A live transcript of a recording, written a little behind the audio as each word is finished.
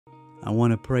I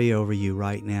want to pray over you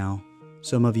right now.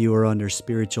 Some of you are under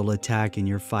spiritual attack and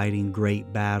you're fighting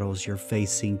great battles. You're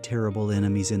facing terrible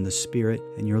enemies in the spirit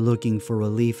and you're looking for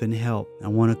relief and help. I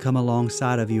want to come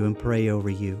alongside of you and pray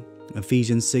over you.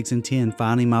 Ephesians 6:10,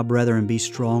 finally, my brethren, be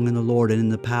strong in the Lord and in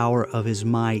the power of His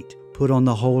might. Put on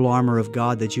the whole armor of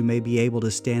God that you may be able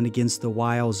to stand against the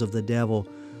wiles of the devil.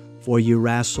 For you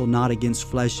wrestle not against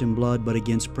flesh and blood, but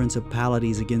against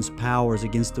principalities, against powers,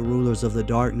 against the rulers of the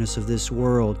darkness of this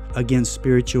world, against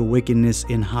spiritual wickedness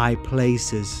in high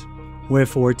places.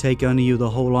 Wherefore take unto you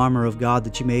the whole armor of God,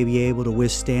 that you may be able to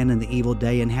withstand in the evil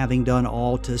day, and having done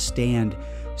all to stand.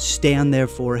 Stand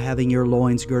therefore, having your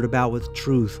loins girt about with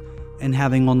truth, and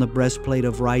having on the breastplate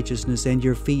of righteousness, and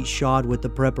your feet shod with the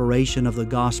preparation of the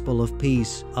gospel of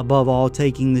peace. Above all,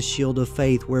 taking the shield of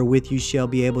faith, wherewith you shall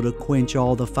be able to quench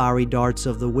all the fiery darts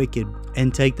of the wicked.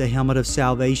 And take the helmet of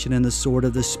salvation and the sword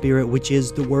of the Spirit, which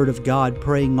is the word of God,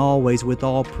 praying always with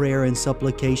all prayer and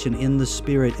supplication in the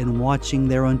Spirit, and watching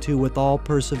thereunto with all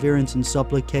perseverance and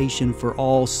supplication for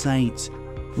all saints.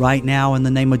 Right now, in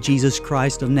the name of Jesus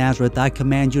Christ of Nazareth, I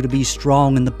command you to be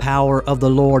strong in the power of the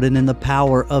Lord and in the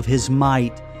power of His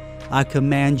might. I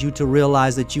command you to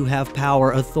realize that you have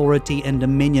power, authority, and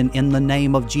dominion in the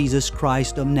name of Jesus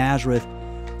Christ of Nazareth.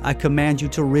 I command you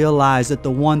to realize that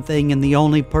the one thing and the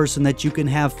only person that you can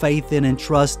have faith in and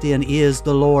trust in is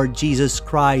the Lord Jesus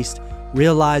Christ.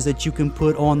 Realize that you can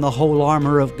put on the whole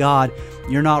armor of God.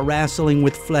 You're not wrestling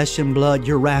with flesh and blood.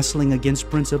 You're wrestling against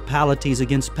principalities,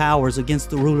 against powers, against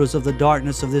the rulers of the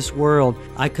darkness of this world.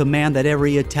 I command that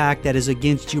every attack that is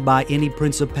against you by any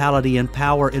principality and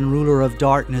power and ruler of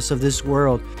darkness of this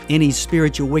world, any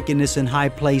spiritual wickedness in high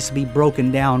place, be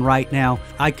broken down right now.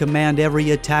 I command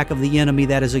every attack of the enemy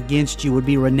that is against you would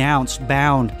be renounced,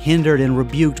 bound, hindered, and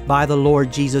rebuked by the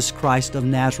Lord Jesus Christ of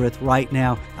Nazareth right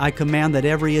now. I command that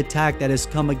every attack that has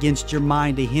come against your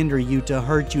mind to hinder you, to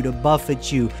hurt you, to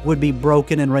buffet you, would be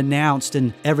broken and renounced,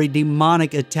 and every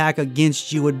demonic attack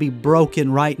against you would be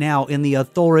broken right now in the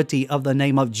authority of the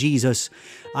name of Jesus.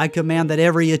 I command that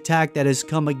every attack that has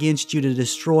come against you to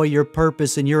destroy your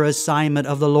purpose and your assignment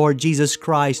of the Lord Jesus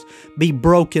Christ be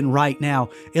broken right now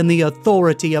in the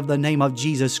authority of the name of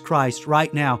Jesus Christ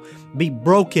right now. Be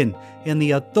broken in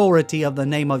the authority of the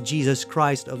name of Jesus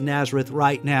Christ of Nazareth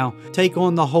right now. Take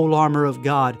on the whole armor of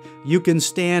God. You can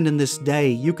stand in this day.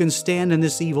 You can stand in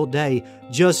this evil day.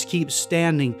 Just keep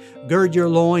standing. Gird your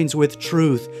loins with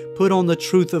truth. Put on the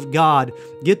truth of God.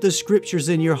 Get the scriptures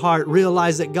in your heart.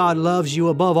 Realize that God loves you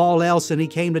above all else, and He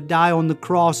came to die on the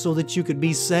cross so that you could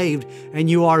be saved, and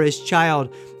you are His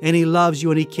child, and He loves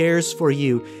you and He cares for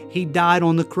you. He died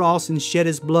on the cross and shed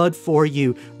His blood for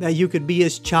you that you could be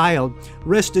His child.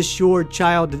 Rest assured,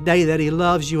 child, today that He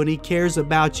loves you and He cares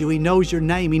about you. He knows your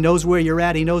name. He knows where you're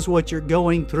at. He knows what you're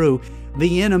going through.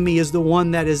 The enemy is the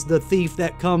one that is the thief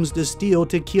that comes to steal,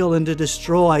 to kill, and to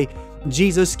destroy.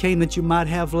 Jesus came that you might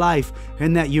have life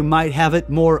and that you might have it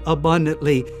more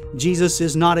abundantly. Jesus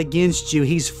is not against you.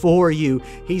 He's for you.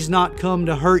 He's not come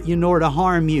to hurt you nor to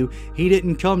harm you. He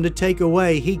didn't come to take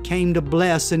away. He came to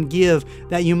bless and give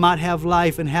that you might have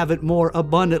life and have it more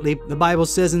abundantly. The Bible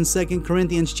says in 2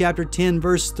 Corinthians chapter 10,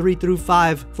 verse 3 through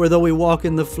 5, for though we walk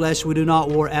in the flesh, we do not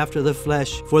war after the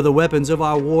flesh. For the weapons of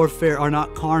our warfare are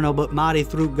not carnal, but mighty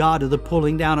through God to the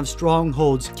pulling down of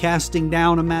strongholds, casting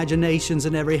down imaginations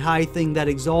and every high thing that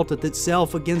exalteth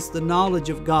itself against the knowledge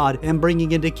of God, and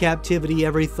bringing into captivity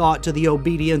every thought to the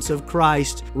obedience of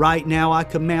Christ. Right now, I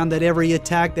command that every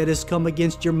attack that has come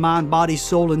against your mind, body,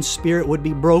 soul, and spirit would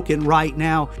be broken right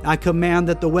now. I command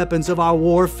that the weapons of our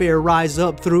warfare rise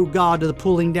up through God to the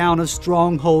pulling down of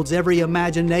strongholds, every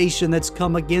imagination that's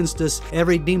come against us,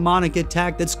 every demonic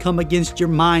attack that's come against your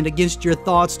mind, against your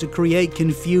thoughts, to create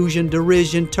confusion,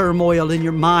 derision, turmoil in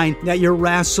your mind, that you're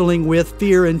wrestling with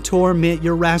fear and torment.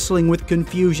 You're wrestling with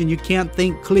confusion. You can't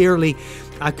think clearly.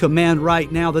 I command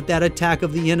right now that that attack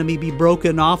of the enemy be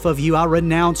broken off of you. I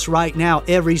renounce right now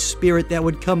every spirit that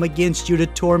would come against you to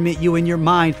torment you in your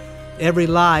mind. Every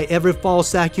lie, every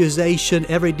false accusation,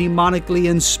 every demonically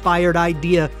inspired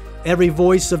idea, every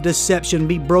voice of deception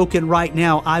be broken right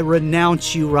now. I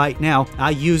renounce you right now.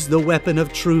 I use the weapon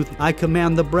of truth. I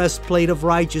command the breastplate of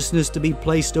righteousness to be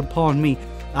placed upon me.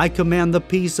 I command the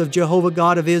peace of Jehovah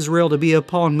God of Israel to be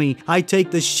upon me. I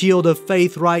take the shield of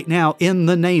faith right now in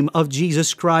the name of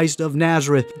Jesus Christ of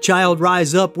Nazareth. Child,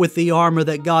 rise up with the armor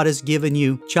that God has given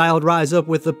you. Child, rise up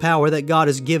with the power that God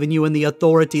has given you and the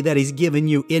authority that He's given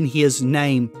you in His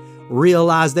name.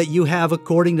 Realize that you have,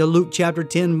 according to Luke chapter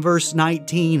 10, verse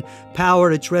 19, power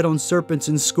to tread on serpents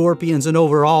and scorpions and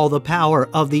over all the power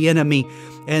of the enemy.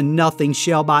 And nothing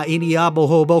shall by any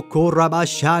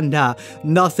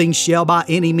nothing shall by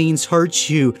any means hurt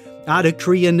you. I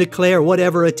decree and declare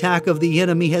whatever attack of the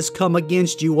enemy has come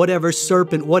against you, whatever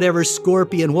serpent, whatever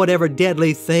scorpion, whatever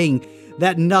deadly thing,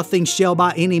 that nothing shall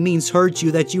by any means hurt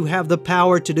you, that you have the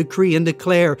power to decree and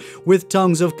declare with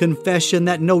tongues of confession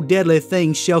that no deadly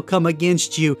thing shall come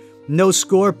against you. No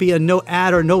scorpion, no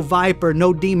adder, no viper,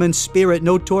 no demon spirit,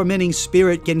 no tormenting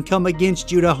spirit can come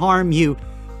against you to harm you.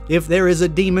 If there is a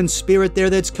demon spirit there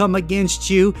that's come against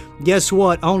you, guess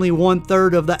what? Only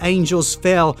 1/3 of the angels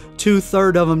fell.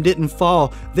 2/3 of them didn't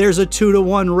fall. There's a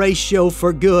 2-to-1 ratio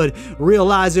for good.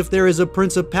 Realize if there is a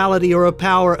principality or a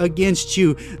power against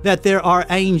you, that there are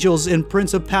angels and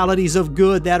principalities of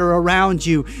good that are around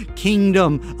you.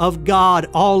 Kingdom of God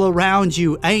all around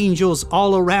you. Angels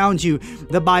all around you.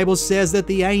 The Bible says that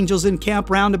the angels encamp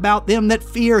round about them that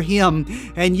fear Him.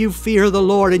 And you fear the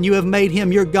Lord, and you have made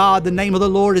Him your God. The name of the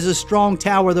Lord is a strong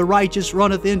tower. The righteous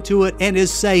runneth into it and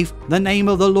is safe. The name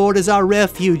of the Lord is our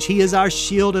refuge. He is our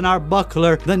shield and our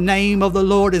buckler. The name of the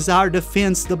Lord is our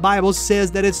defense. The Bible says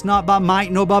that it's not by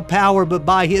might nor by power, but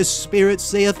by His Spirit,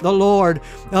 saith the Lord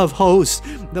of hosts.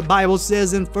 The Bible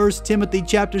says in 1 Timothy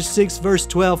chapter 6, verse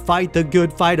 12, fight the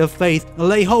good fight of faith.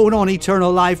 Lay hold on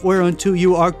eternal life whereunto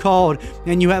you are called,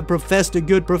 and you have professed a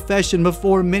good profession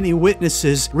before many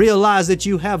witnesses. Realize that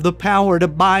you have the power to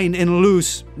bind and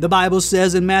loose. The Bible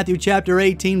says in Matthew chapter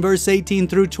 18, verse 18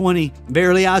 through 20,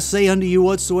 verily I say unto you,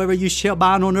 whatsoever you shall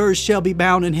bind on earth shall be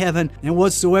bound in heaven, and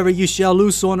whatsoever you shall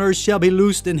loose on earth shall be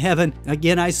loosed in heaven.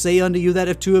 Again I say unto you that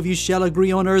if two of you shall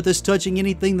agree on earth as touching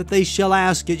anything that they shall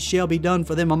ask, it shall be done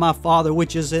for them of my Father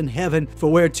which is in heaven.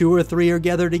 For where 2 or 3 are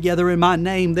gathered together in my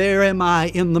name, there am I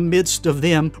in the midst of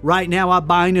them. Right now I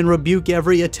bind and rebuke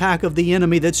every attack of the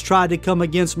enemy that's tried to come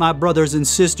against my brothers and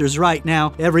sisters right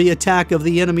now. Every attack of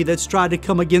the enemy that's tried to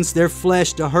come against their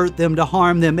flesh to hurt them, to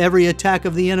harm them. Every attack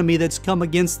of the enemy that's come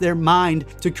against their mind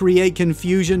to create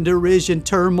confusion, derision,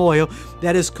 turmoil,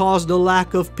 that has caused a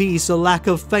lack of peace, a lack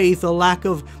of faith, a lack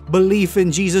of belief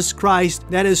in Jesus Christ,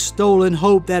 that has stolen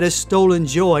hope, that has stolen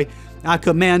joy. I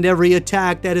command every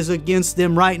attack that is against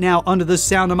them right now under the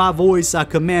sound of my voice. I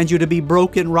command you to be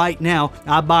broken right now.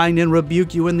 I bind and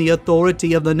rebuke you in the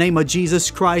authority of the name of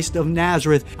Jesus Christ of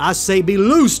Nazareth. I say be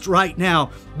loosed right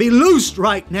now. Be loosed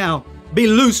right now. Be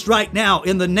loosed right now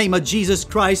in the name of Jesus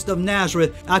Christ of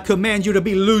Nazareth. I command you to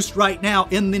be loosed right now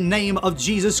in the name of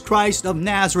Jesus Christ of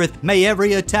Nazareth. May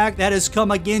every attack that has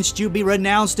come against you be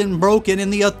renounced and broken in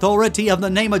the authority of the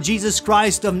name of Jesus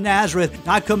Christ of Nazareth.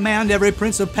 I command every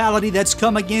principality that's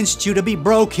come against you to be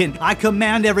broken. I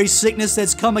command every sickness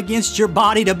that's come against your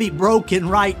body to be broken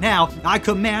right now. I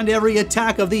command every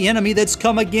attack of the enemy that's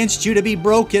come against you to be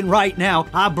broken right now.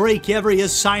 I break every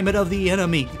assignment of the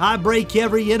enemy. I break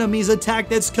every enemy's attack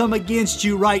that's come against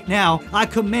you right now. I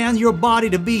command your body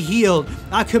to be healed.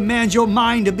 I command your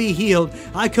mind to be healed.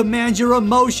 I command your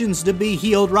emotions to be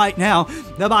healed right now.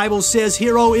 The Bible says,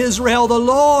 hear, O Israel, the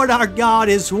Lord our God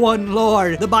is one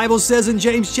Lord. The Bible says in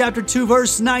James chapter 2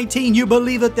 verse 19, you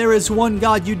believe that there is one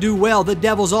God, you do well. The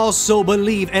devils also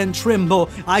believe and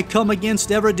tremble. I come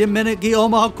against every demonic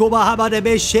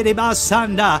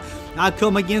I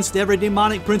come against every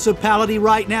demonic principality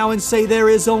right now and say there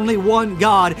is only one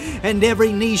God, and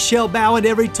every knee shall bow and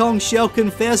every tongue shall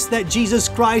confess that Jesus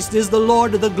Christ is the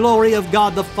Lord, to the glory of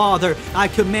God the Father. I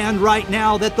command right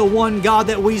now that the one God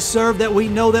that we serve, that we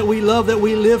know, that we love, that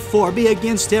we live for, be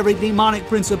against every demonic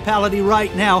principality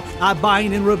right now. I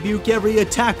bind and rebuke every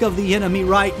attack of the enemy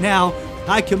right now.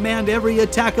 I command every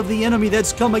attack of the enemy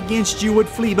that's come against you would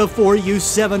flee before you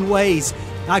 7 ways.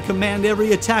 I command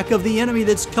every attack of the enemy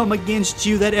that's come against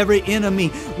you, that every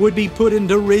enemy would be put in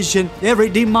derision. Every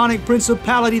demonic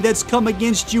principality that's come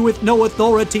against you with no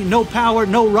authority, no power,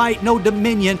 no right, no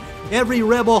dominion. Every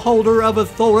rebel holder of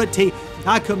authority.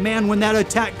 I command when that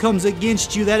attack comes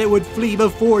against you that it would flee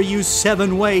before you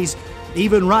 7 ways.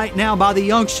 Even right now, by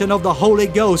the unction of the Holy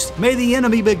Ghost, may the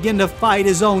enemy begin to fight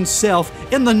his own self.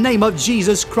 In the name of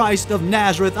Jesus Christ of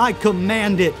Nazareth, I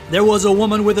command it. There was a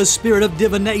woman with a spirit of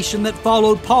divination that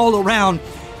followed Paul around,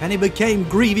 and he became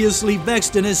grievously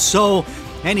vexed in his soul.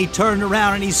 And he turned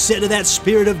around and he said to that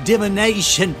spirit of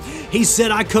divination, he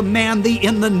said, I command thee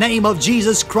in the name of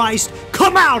Jesus Christ,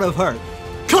 come out of her.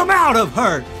 Come out of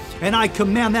her. And I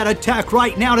command that attack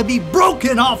right now to be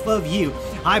broken off of you.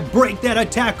 I break that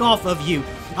attack off of you.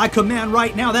 I command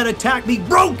right now that attack be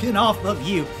broken off of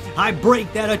you. I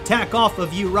break that attack off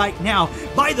of you right now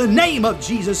by the name of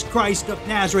Jesus Christ of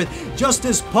Nazareth. Just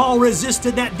as Paul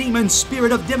resisted that demon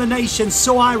spirit of divination,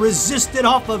 so I resist it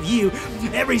off of you.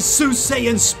 Every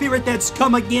soothsaying spirit that's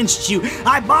come against you,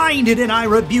 I bind it and I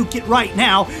rebuke it right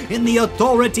now in the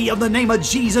authority of the name of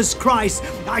Jesus Christ.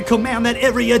 I command that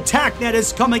every attack that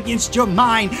has come against your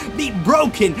mind be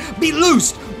broken, be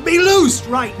loosed, be loosed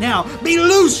right now. Be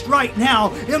loosed right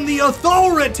now in the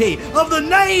authority of the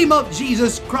name of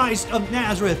Jesus Christ of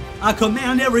Nazareth. I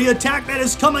command every attack that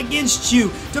has come against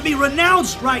you to be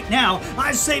renounced right now.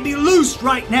 I say be loosed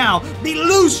right now. Be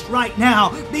loosed right now.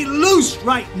 Be loosed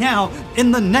right now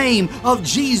in the name of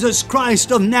Jesus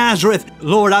Christ of Nazareth.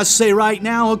 Lord, I say right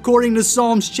now, according to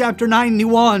Psalms chapter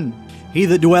 91, he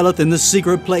that dwelleth in the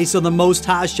secret place of the Most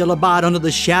High shall abide under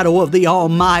the shadow of the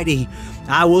Almighty.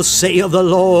 I will say of the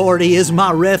Lord, He is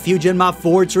my refuge and my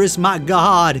fortress, my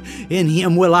God. In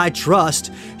Him will I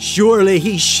trust. Surely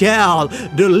He shall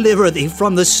deliver thee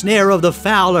from the snare of the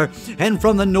fowler and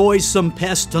from the noisome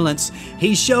pestilence.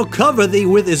 He shall cover thee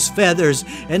with His feathers,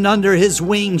 and under His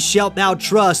wings shalt thou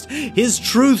trust. His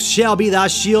truth shall be thy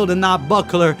shield and thy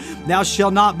buckler. Thou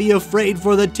shalt not be afraid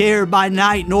for the terror by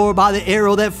night, nor by the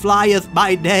arrow that flieth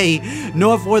by day,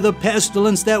 nor for the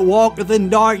pestilence that walketh in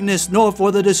darkness, nor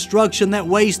for the destruction that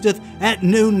wasteth at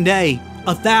noonday.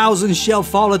 1,000 shall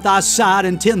fall at thy side,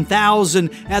 and 10,000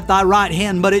 at thy right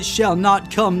hand, but it shall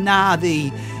not come nigh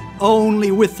thee. Only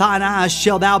with thine eyes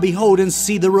shalt thou behold and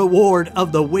see the reward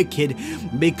of the wicked,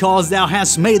 because thou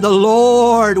hast made the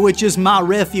Lord, which is my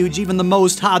refuge, even the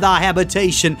Most High, thy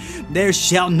habitation. There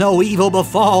shall no evil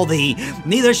befall thee,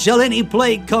 neither shall any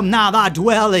plague come nigh thy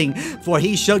dwelling. For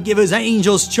He shall give His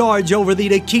angels charge over thee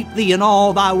to keep thee in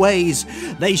all thy ways.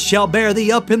 They shall bear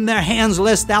thee up in their hands,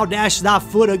 lest thou dash thy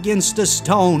foot against a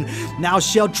stone. Thou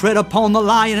shalt tread upon the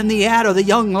lion and the adder, the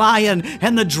young lion,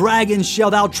 and the dragon shall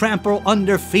thou trample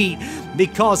under feet.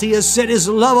 Because He has set His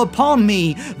love upon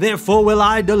me, therefore will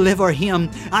I deliver him.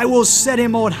 I will set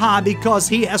him on high, because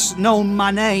he has known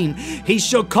my name. He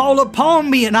shall call upon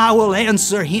me, and I will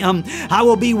answer him. I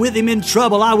will be with him in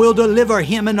trouble. I will deliver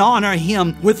him and honor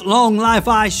him. With long life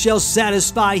I shall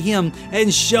satisfy him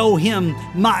and show him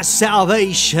my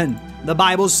salvation. The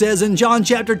Bible says in John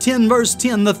chapter 10 verse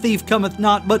 10, the thief cometh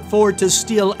not but for to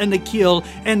steal and to kill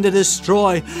and to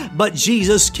destroy. But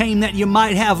Jesus came that you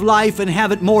might have life and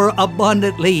have it more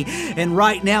abundantly. And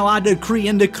right now I decree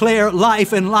and declare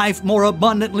life and life more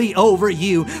abundantly over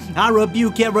you. I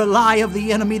rebuke every lie of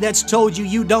the enemy that's told you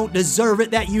you don't deserve it,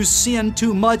 that you sinned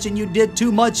too much and you did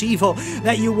too much evil,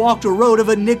 that you walked a road of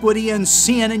iniquity and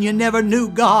sin and you never knew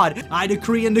God. I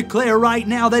decree and declare right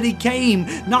now that He came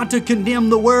not to condemn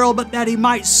the world, but that He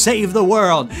might save the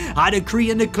world. I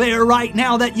decree and declare right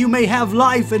now that you may have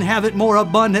life and have it more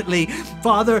abundantly.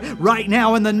 Father, right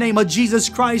now in the name of Jesus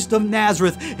Christ of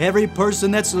Nazareth, every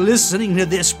person that's listening to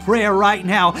this prayer right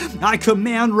now, I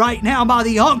command right now by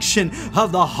the unction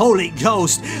of the Holy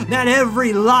Ghost that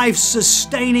every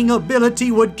life-sustaining ability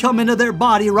would come into their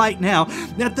body right now,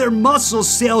 that their muscle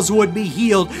cells would be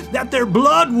healed, that their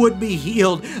blood would be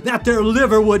healed, that their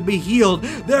liver would be healed,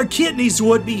 their kidneys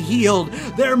would be healed,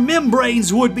 their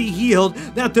membranes would be healed,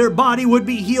 that their body would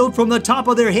be healed from the top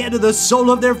of their head to the sole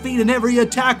of their feet, and every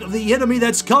attack of the enemy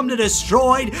that's come to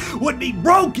destroy would be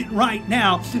broken right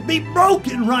now. Be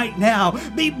broken right now.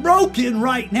 Be broken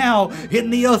right now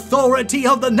in the authority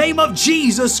of the name of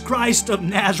Jesus Christ of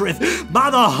Nazareth.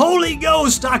 By the Holy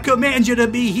Ghost, I command you to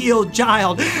be healed,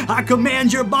 child. I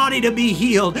command your body to be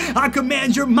healed. I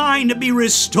command your mind to be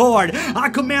restored. I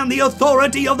command the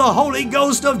authority of the Holy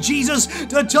Ghost of Jesus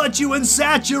to touch you and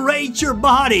saturate your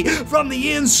body from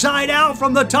the inside out,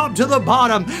 from the top to the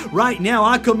bottom. Right now,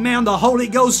 I command the Holy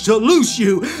Ghost to loose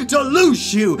you,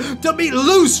 to be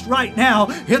loosed right now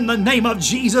in the name of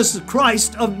Jesus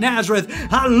Christ of Nazareth.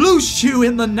 I loose you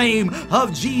in the name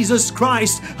of Jesus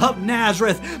Christ of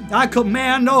Nazareth. I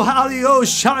command, oh Halio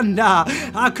Shanda,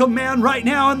 I command right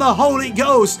now in the Holy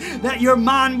Ghost that your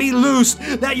mind be loosed,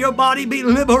 that your body be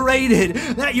liberated,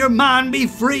 that your mind be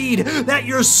freed, that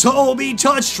your soul be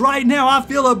touched right now. I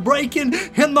feel a breaking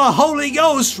in the Holy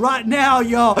Ghost right now,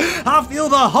 y'all. I feel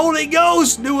the Holy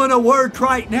Ghost doing a work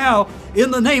right now. In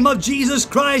the name of Jesus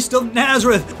Christ of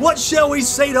Nazareth, what shall we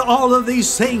say to all of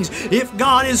these things? If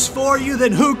God is for you,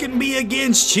 then who can be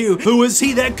against you? Who is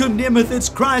he that condemneth? It's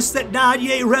Christ that died,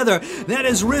 yea, rather, that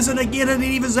is risen again, and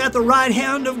even is at the right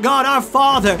hand of God our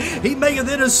Father. He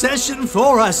maketh intercession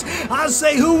for us. I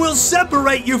say, who will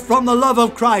separate you from the love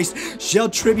of Christ? Shall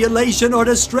tribulation or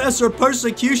distress or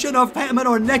persecution or famine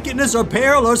or nakedness or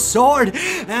peril or sword?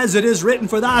 As it is written,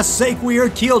 for thy sake we are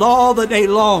killed all the day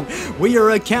long. We are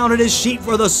accounted as sheep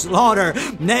for the slaughter.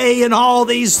 Nay, in all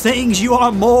these things you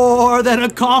are more than a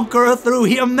conqueror through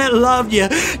him that loved you.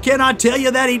 Can I tell you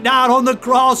that he died on the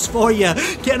cross for you?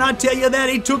 Can I tell you that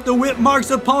he took the whip marks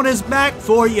upon his back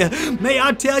for you? May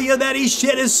I tell you that he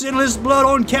shed his sinless blood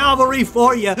on Calvary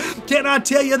for you? Can I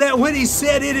tell you that when he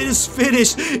said it is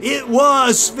finished, it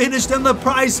was finished and the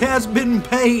price has been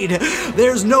paid?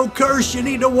 There's no curse you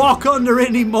need to walk under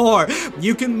anymore.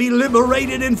 You can be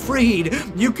liberated and freed.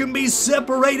 You can be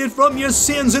separated from your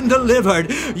sins and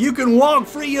delivered. You can walk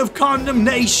free of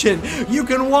condemnation. You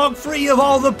can walk free of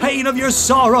all the pain of your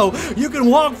sorrow. You can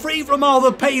walk free from all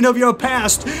the pain of your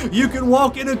past. You can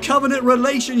walk in a covenant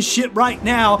relationship right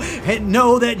now and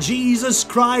know that Jesus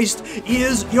Christ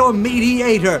is your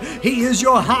mediator. He is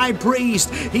your high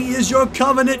priest. He is your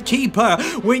covenant keeper.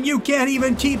 When you can't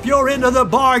even keep your end of the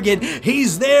bargain,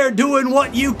 He's there doing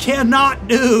what you cannot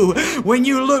do. When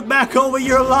you look back over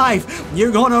your life,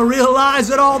 you're going to realize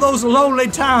that all those lonely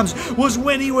times was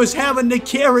when He was having to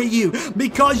carry you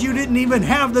because you didn't even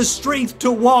have the strength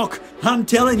to walk. I'm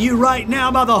telling you right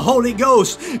now by the Holy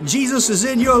Ghost, Jesus is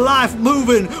in your life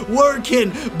moving,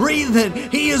 working, breathing.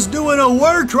 He is doing a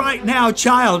work right now,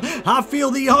 child. I feel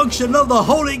the unction of the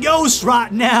Holy Ghost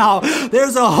right now.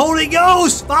 There's a Holy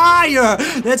Ghost fire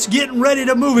that's getting ready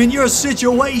to move in your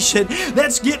situation.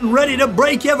 That's getting ready to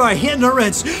break every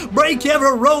hindrance, break every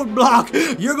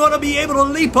roadblock. You're going to be able to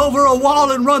leap over a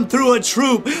wall and run through a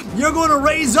troop. You're going to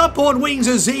raise up on wings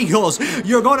as eagles.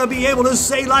 You're going to be able to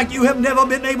say like you have never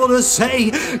been able to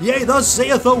say, yea, thus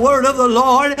saith the word of the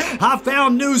Lord, I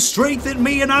found new strength in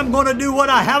me and I'm going to do what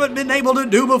I haven't been able to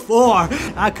do before.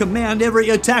 I command every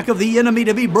attack of the enemy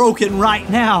to be broken right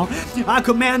now. I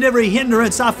command every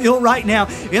hindrance I feel right now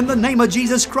in the name of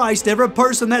Jesus Christ. Every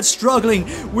person that's struggling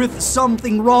with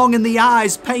something wrong in the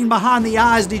eyes, pain behind the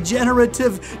eyes,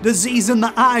 degenerative disease in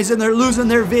the eyes, and they're losing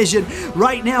their vision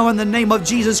right now in the name of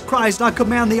Jesus Christ, I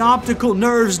command the optical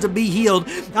nerves to be healed.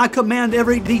 I command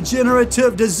every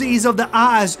degenerative disease of the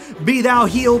eyes, be thou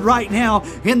healed right now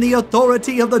in the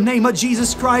authority of the name of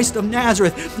Jesus Christ of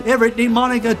Nazareth. Every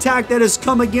demonic attack that has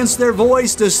come against their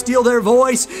voice, to steal their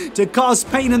voice, to cause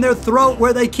pain in their throat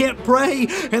where they can't pray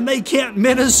and they can't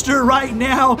minister right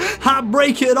now, I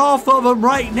break it off of them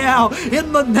right now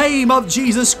in the name of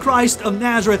Jesus Christ of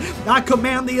Nazareth. I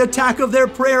command the attack of their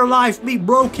prayer life be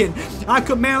broken. I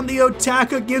command the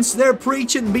attack against their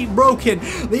preaching be broken.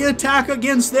 The attack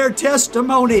against their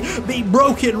testimony be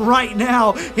broken right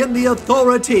now in the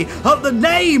authority of the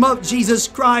name of Jesus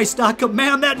Christ. I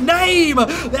command that name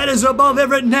that is above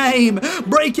every name.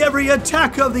 Break every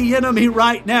attack of the enemy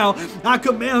right now. I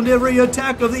command every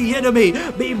attack of the enemy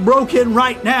be broken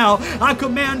right now. I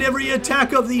command every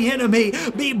attack of the enemy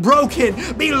be broken,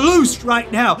 be loosed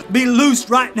right now, be loosed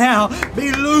right now,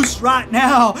 be loosed right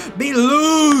now, be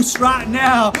loosed right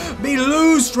now, be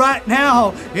loosed right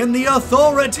now in the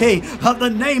authority of the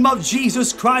name of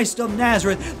Jesus Christ of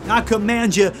Nazareth. I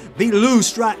command you, be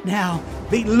loosed right now.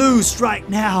 Be loosed right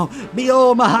now.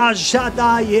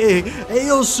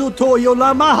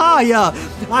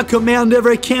 I command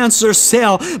every cancer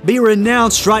cell be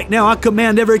renounced right now. I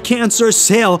command every cancer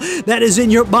cell that is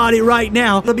in your body right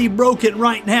now to be broken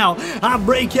right now. I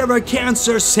break every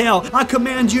cancer cell. I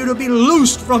command you to be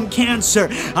loosed from cancer.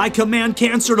 I command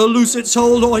cancer to loose its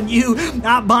hold on you.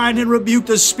 I bind and rebuke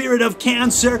the spirit of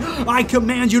cancer. I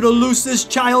command you to loose this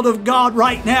child of God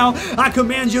right now. I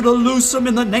command you to loose him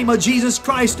in the name of Jesus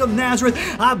Christ of Nazareth.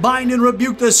 I bind and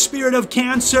rebuke the spirit of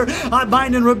cancer. I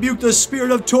bind and rebuke the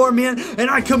spirit of torment, and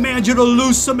I command you to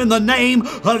loose them in the name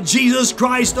of Jesus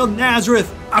Christ of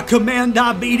Nazareth. I command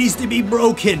diabetes to be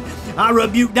broken. I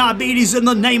rebuke diabetes in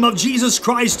the name of Jesus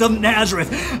Christ of Nazareth.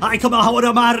 I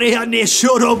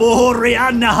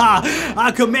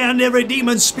command every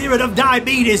demon spirit of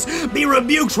diabetes be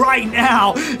rebuked right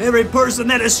now. Every person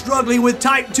that is struggling with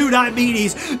type 2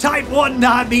 diabetes, type 1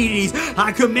 diabetes,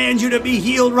 I command you to be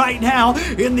healed right now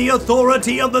in the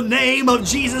authority of the name of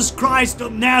Jesus Christ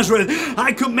of Nazareth.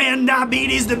 I command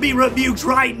diabetes to be rebuked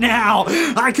right now.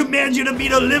 I command you to be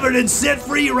delivered and set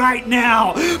free right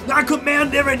now. I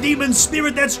command every demon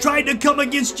spirit that's trying to come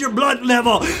against your blood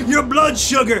level, your blood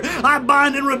sugar, I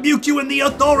bind and rebuke you in the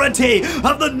authority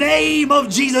of the name of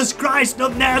Jesus Christ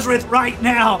of Nazareth right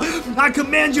now. I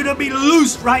command you to be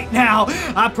loosed right now.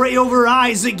 I pray over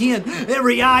eyes again.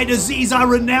 Every eye disease, I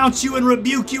renounce you and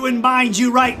rebuke you and bind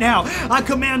you right now. I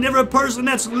command every person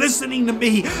that's listening to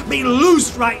me, be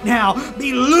loosed right now.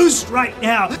 Be loosed right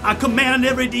now. I command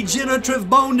every degenerative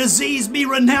bone disease be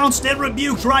renounced and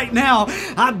rebuked right now.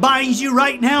 I bind you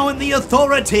right now in the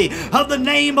authority of the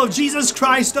name of Jesus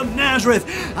Christ of Nazareth,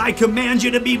 I command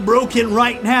you to be broken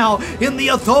right now in the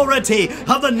authority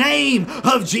of the name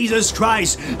of Jesus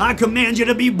Christ. I command you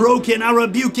to be broken. I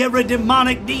rebuke every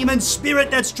demonic demon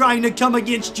spirit that's trying to come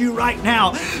against you right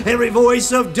now. Every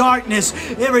voice of darkness,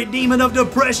 every demon of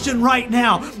depression right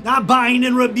now, I bind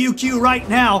and rebuke you right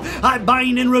now. I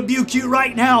bind and rebuke you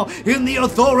right now in the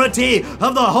authority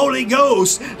of the Holy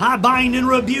Ghost. I bind and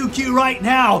rebuke you right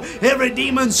now. Every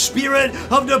demon spirit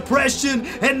of depression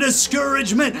and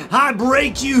discouragement, I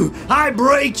break you. I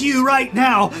break you right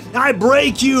now. I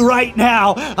break you right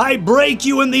now. I break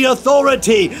you in the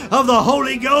authority of the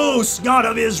Holy Ghost, God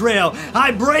of Israel.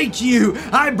 I break you.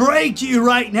 I break you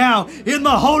right now. In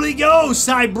the Holy Ghost,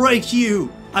 I break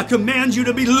you. I command you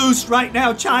to be loosed right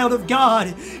now, child of God.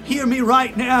 Hear me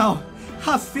right now.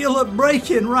 I feel a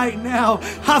breaking right now.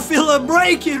 I feel a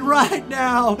breaking right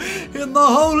now. In the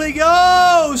Holy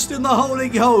Ghost. In the Holy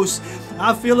Ghost.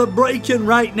 I feel it breaking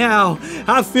right now.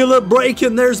 I feel it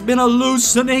breaking. There's been a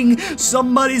loosening.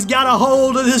 Somebody's got a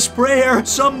hold of this prayer.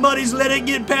 Somebody's let it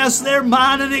get past their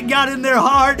mind and it got in their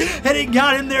heart and it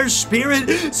got in their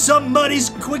spirit.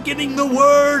 Somebody's quickening the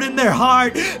word in their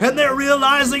heart and they're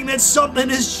realizing that something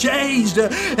has changed.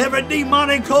 Every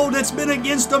demonic hold that's been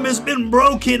against them has been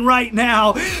broken right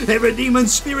now. Every demon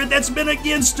spirit that's been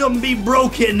against them be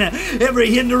broken. Every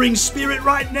hindering spirit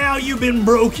right now, you've been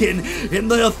broken. In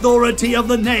the authority of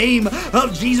the name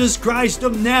of Jesus Christ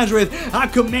of Nazareth, I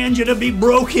command you to be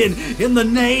broken. In the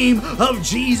name of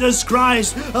Jesus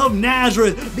Christ of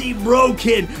Nazareth, be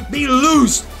broken, be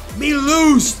loosed, be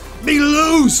loosed, be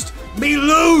loosed, be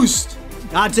loosed.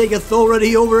 I take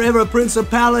authority over every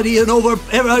principality and over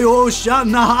every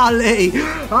Oshanahale.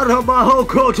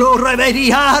 Arabahokoto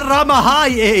Rebedia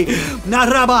Ramahaye.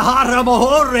 Narabahara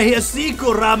Mohore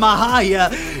Sikuramahaya.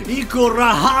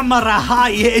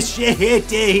 Ikurahamarahaye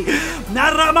Shehete.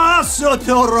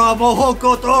 Naramasoto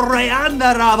Ramohokoto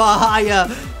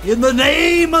Reandarabahaya. In the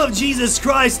name of Jesus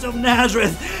Christ of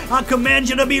Nazareth, I command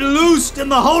you to be loosed in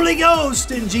the Holy Ghost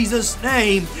in Jesus'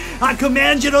 name. I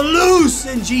command you to loose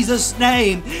in Jesus'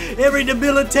 name. Every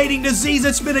debilitating disease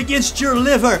that's been against your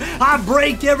liver, I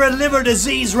break every liver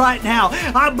disease right now.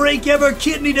 I break every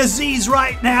kidney disease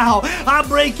right now. I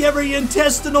break every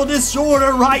intestinal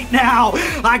disorder right now.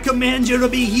 I command you to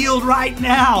be healed right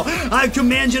now. I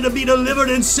command you to be delivered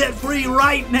and set free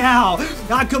right now.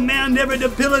 I command every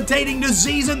debilitating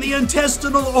disease in the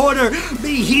intestinal order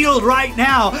be healed right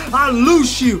now. I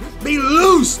loose you. Be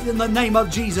loosed in the name of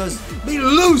Jesus. Be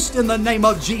loosed in the name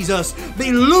of Jesus.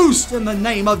 Be loosed in the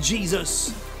name of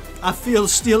Jesus. I feel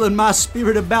still in my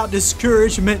spirit about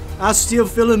discouragement. I still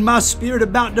feel in my spirit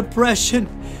about depression.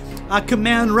 I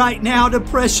command right now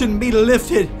depression be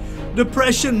lifted.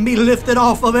 Depression be lifted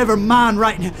off of every mind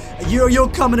right now. You're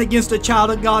coming against a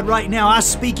child of God right now. I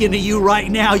speak into you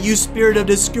right now, you spirit of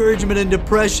discouragement and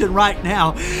depression right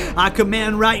now. I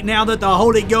command right now that the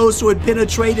Holy Ghost would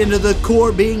penetrate into the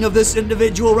core being of this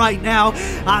individual right now.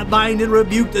 I bind and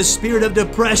rebuke the spirit of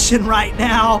depression right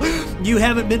now. You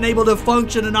haven't been able to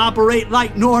function and operate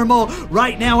like normal.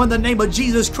 Right now, in the name of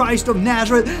Jesus Christ of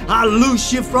Nazareth, I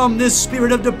loose you from this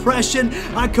spirit of depression.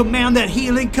 I command that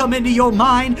healing come into your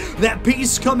mind, that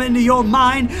peace come into your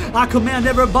mind. I command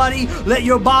everybody, let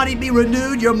your body be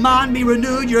renewed, your mind be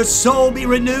renewed, your soul be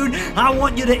renewed. I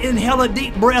want you to inhale a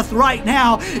deep breath right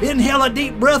now. Inhale a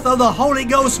deep breath of the Holy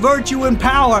Ghost virtue and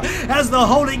power as the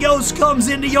Holy Ghost comes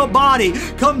into your body,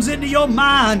 comes into your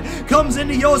mind, comes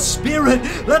into your spirit.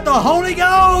 Let the Holy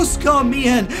Ghost come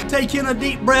in. Take in a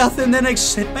deep breath and then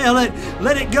expel it.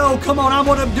 Let it go. Come on, I'm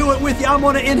going to do it with you. I'm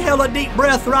going to inhale a deep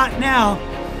breath right now.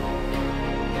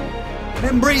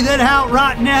 And breathe it out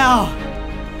right now.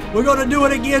 We're going to do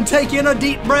it again. Take in a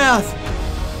deep breath.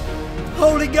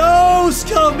 Holy Ghost,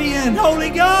 come in. Holy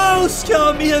Ghost,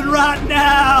 come in right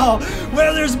now.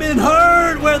 Where there's been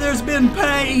hurt, where there's been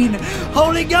pain.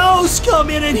 Holy Ghost,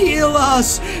 come in and heal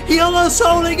us. Heal us,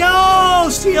 Holy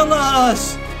Ghost. Heal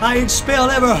us. I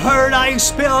expel every hurt. I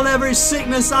expel every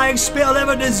sickness. I expel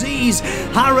every disease.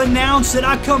 I renounce it.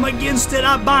 I come against it.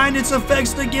 I bind its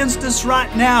effects against us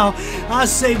right now. I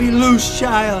say, be loose,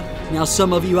 child. Now,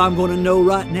 some of you, I'm going to know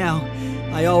right now,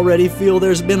 I already feel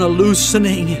there's been a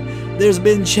loosening. There's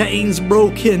been chains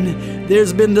broken.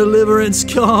 There's been deliverance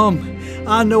come.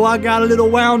 I know I got a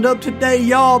little wound up today,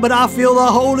 y'all, but I feel the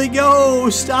Holy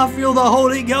Ghost. I feel the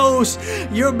Holy Ghost.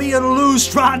 You're being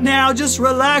loosed right now. Just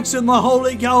relax in the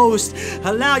Holy Ghost.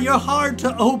 Allow your heart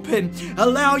to open.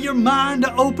 Allow your mind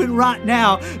to open right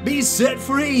now. Be set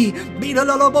free. Be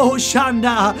delivered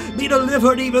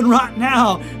even right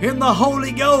now in the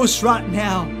Holy Ghost right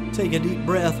now. Take a deep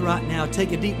breath right now.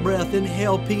 Take a deep breath.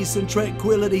 Inhale peace and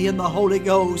tranquility in the Holy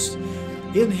Ghost.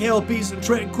 Inhale peace and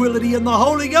tranquility in the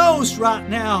Holy Ghost right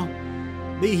now.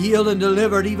 Be healed and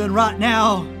delivered even right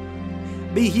now.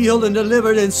 Be healed and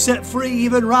delivered and set free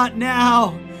even right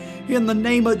now. In the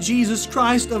name of Jesus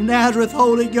Christ of Nazareth,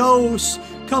 Holy Ghost,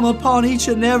 come upon each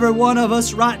and every one of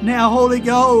us right now, Holy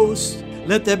Ghost.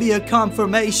 Let there be a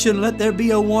confirmation. Let there be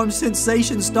a warm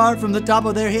sensation start from the top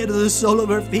of their head to the sole of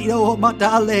their feet. Oh,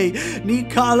 matale,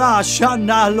 nikala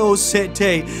shana lo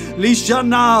sete,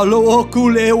 lishana lo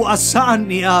okule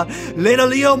wasania,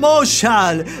 ledelio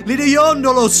moshal,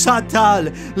 lidiondolo satal,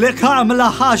 lekam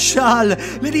la hashal,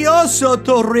 lidioso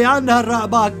torriana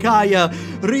rabakaya,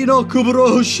 rino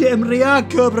kubro shemria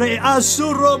kubre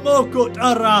asuro moko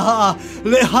taraha,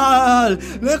 lehal,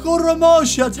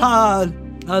 lekoromoshatal.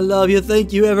 I love you.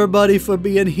 Thank you, everybody, for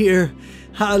being here.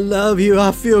 I love you.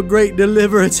 I feel great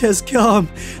deliverance has come.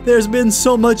 There's been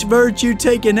so much virtue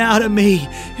taken out of me.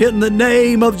 In the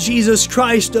name of Jesus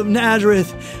Christ of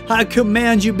Nazareth, I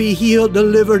command you be healed,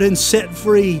 delivered, and set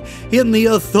free in the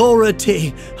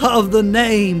authority of the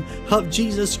name of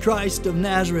Jesus Christ of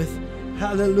Nazareth.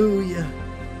 Hallelujah.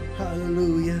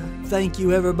 Hallelujah. Thank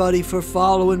you, everybody, for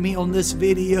following me on this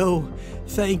video.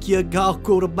 Thank you,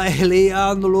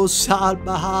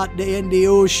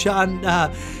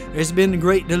 there's been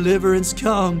great deliverance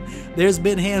come. There's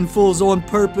been handfuls on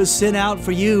purpose sent out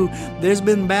for you. There's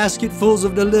been basketfuls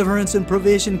of deliverance and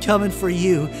provision coming for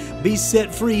you. Be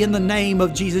set free in the name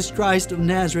of Jesus Christ of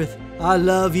Nazareth. I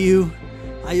love you.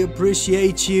 I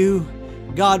appreciate you.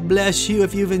 God bless you.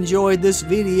 If you've enjoyed this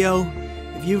video,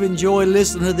 if you've enjoyed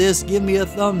listening to this, give me a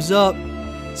thumbs up.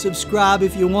 Subscribe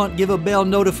if you want. Give a bell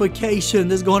notification.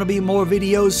 There's going to be more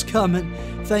videos coming.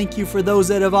 Thank you for those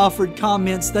that have offered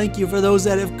comments. Thank you for those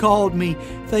that have called me.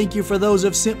 Thank you for those that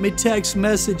have sent me text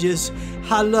messages.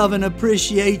 I love and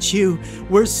appreciate you.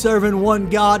 We're serving one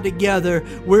God together.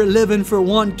 We're living for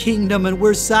one kingdom, and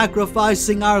we're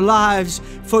sacrificing our lives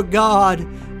for God.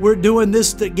 We're doing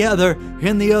this together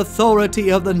in the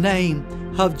authority of the name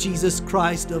of Jesus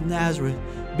Christ of Nazareth.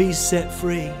 Be set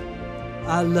free.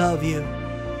 I love you.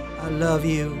 I love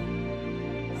you.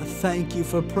 I thank you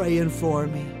for praying for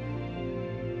me.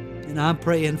 And I'm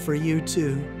praying for you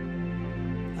too.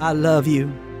 I love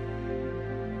you.